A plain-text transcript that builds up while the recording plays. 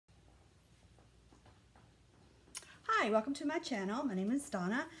Hi, welcome to my channel. My name is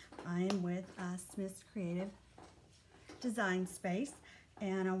Donna. I am with Smith's Creative Design Space,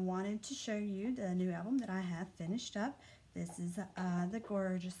 and I wanted to show you the new album that I have finished up. This is the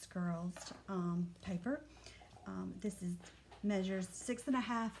Gorjuss Girls paper. This measures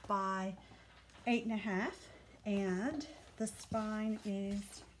 6.5 by 8.5, and the spine is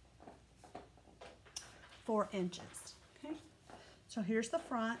 4 inches. Okay, so here's the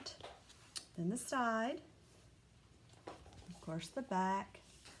front, then the side. Of course, the back.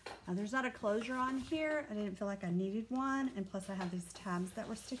 Now, there's not a closure on here. I didn't feel like I needed one, and plus I have these tabs that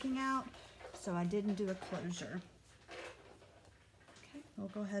were sticking out, so I didn't do a closure. Okay, we'll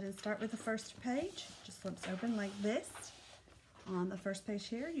go ahead and start with the first page. Just flips open like this. On the first page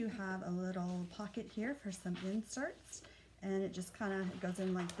here, you have a little pocket here for some inserts, and it just kind of goes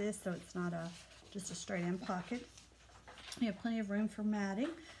in like this, so it's not just a straight in pocket. You have plenty of room for matting.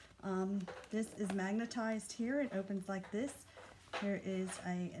 This is magnetized here. It opens like this. Here is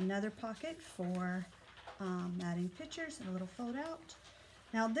another pocket for matting pictures and a little fold out.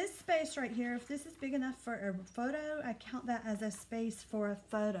 Now this space right here, if this is big enough for a photo, I count that as a space for a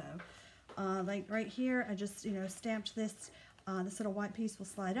photo. Like right here, I just stamped this. This little white piece will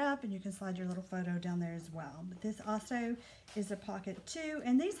slide up, and you can slide your little photo down there as well. But this also is a pocket too,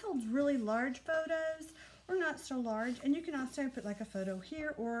 and these hold really large photos or not so large, and you can also put like a photo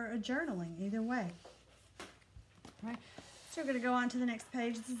here or a journaling, either way. All right. So we're going to go on to the next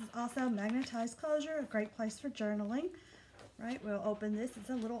page. This is also magnetized closure, a great place for journaling. Right, we'll open this. It's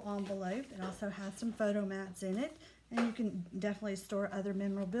a little envelope. It also has some photo mats in it, and you can definitely store other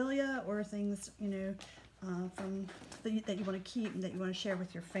memorabilia or things, that you want to keep and that you want to share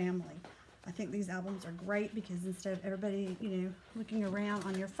with your family. I think these albums are great because instead of everybody, looking around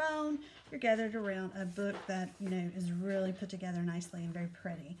on your phone, you're gathered around a book that, is really put together nicely and very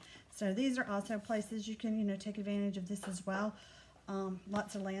pretty. So these are also places you can, take advantage of this as well.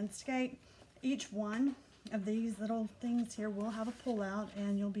 Lots of landscape. Each one of these little things here will have a pull-out,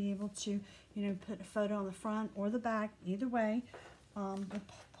 and you'll be able to, put a photo on the front or the back, either way. The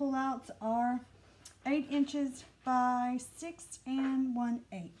pull-outs are 8 inches by 6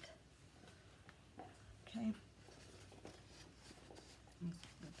 1/8. Okay,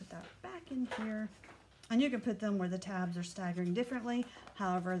 put that back in here, and you can put them where the tabs are staggering differently,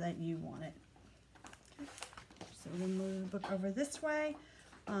 however that you want it. Okay. So we'll move the book over this way.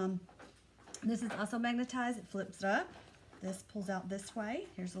 This is also magnetized. It flips up. This pulls out this way.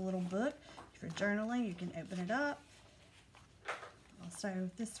 Here's a little book. If you're journaling, you can open it up. Also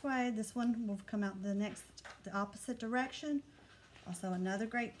this way. This one will come out the opposite direction. Also another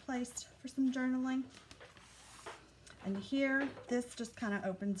great place for some journaling. And here, this just kind of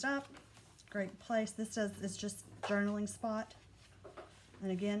opens up. Great place. This is just journaling spot.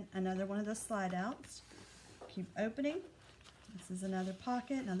 And again, another one of those slide outs. Keep opening. This is another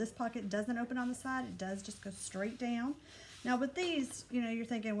pocket. Now this pocket doesn't open on the side. It does just go straight down. Now with these, you're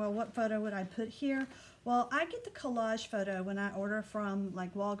thinking, well, what photo would I put here? Well, I get the collage photo when I order from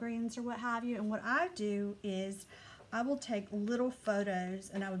like Walgreens or what have you. And what I do is I will take little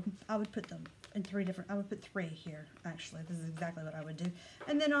photos, and I would put them in I would put 3 here, actually. This is exactly what I would do.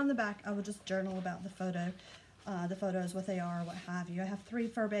 And then on the back, I would just journal about the photos, what they are, what have you. I have 3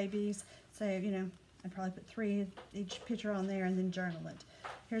 fur babies, so, I'd probably put 3 each picture on there and then journal it.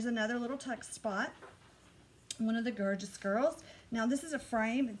 Here's another little tuck spot. One of the Gorjuss Girls. Now, this is a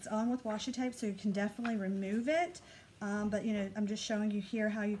frame. It's on with washi tape, so you can definitely remove it. But, I'm just showing you here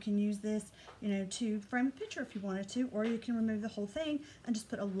how you can use this, to frame a picture if you wanted to, or you can remove the whole thing and just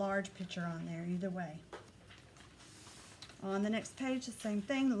put a large picture on there, either way. On the next page, the same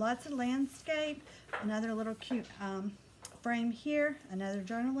thing, lots of landscape, another little cute frame here, another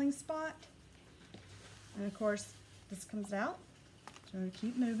journaling spot, and of course, this comes out, so we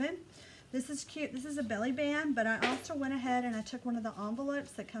keep moving. This is cute. This is a belly band, but I also went ahead and I took one of the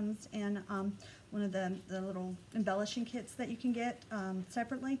envelopes that comes in one of the little embellishing kits that you can get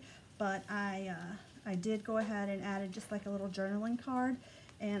separately, but I did go ahead and added just like a little journaling card,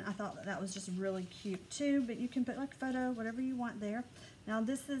 and I thought that was just really cute too, but you can put like a photo, whatever you want there. Now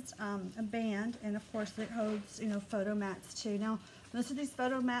this is a band, and of course it holds, photo mats too. Now most of these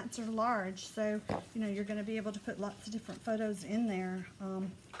photo mats are large, so you're going to be able to put lots of different photos in there.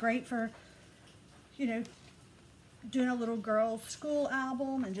 Great for, doing a little girl's school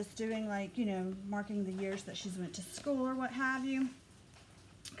album and just doing like, marking the years that she's went to school or what have you.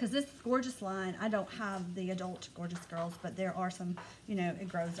 Because this Gorjuss line, I don't have the adult Gorjuss Girls, but there are some, it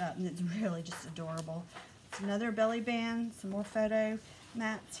grows up and it's really just adorable. It's another belly band, some more photo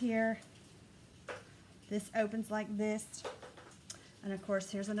mats here. This opens like this. And of course,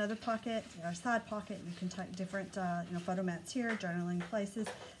 here's another pocket, or side pocket. You can tuck different, photo mats here, journaling places.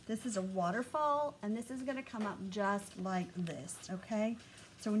 This is a waterfall, and this is going to come up just like this, okay?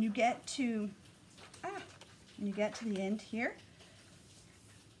 So when you get to, the end here,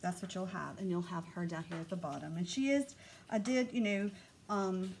 that's what you'll have, and you'll have her down here at the bottom. And she is, I did,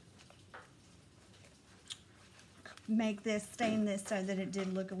 stain this so that it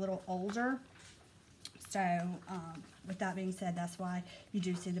did look a little older. So, with that being said, that's why you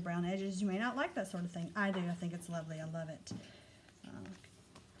do see the brown edges. You may not like that sort of thing. I do. I think it's lovely. I love it.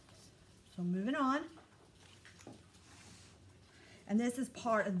 So, moving on. And this is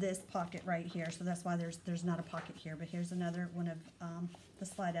part of this pocket right here. So, that's why there's not a pocket here. But here's another one of the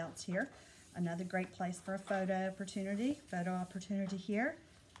slide outs here. Another great place for a photo opportunity. Photo opportunity here.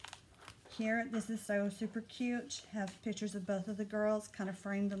 Here, this is so super cute. Have pictures of both of the girls. Kind of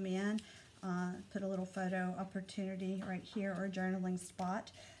framed them in. Put a little photo opportunity right here, or a journaling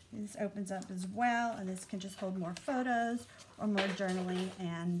spot. This opens up as well, and this can just hold more photos or more journaling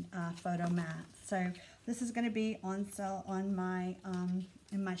and photo mats. So this is going to be on sale on my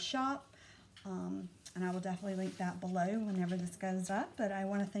in my shop, and I will definitely link that below whenever this goes up. But I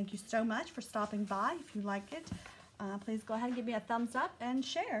want to thank you so much for stopping by. If you like it, please go ahead and give me a thumbs up and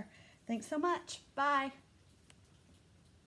share. Thanks so much. Bye.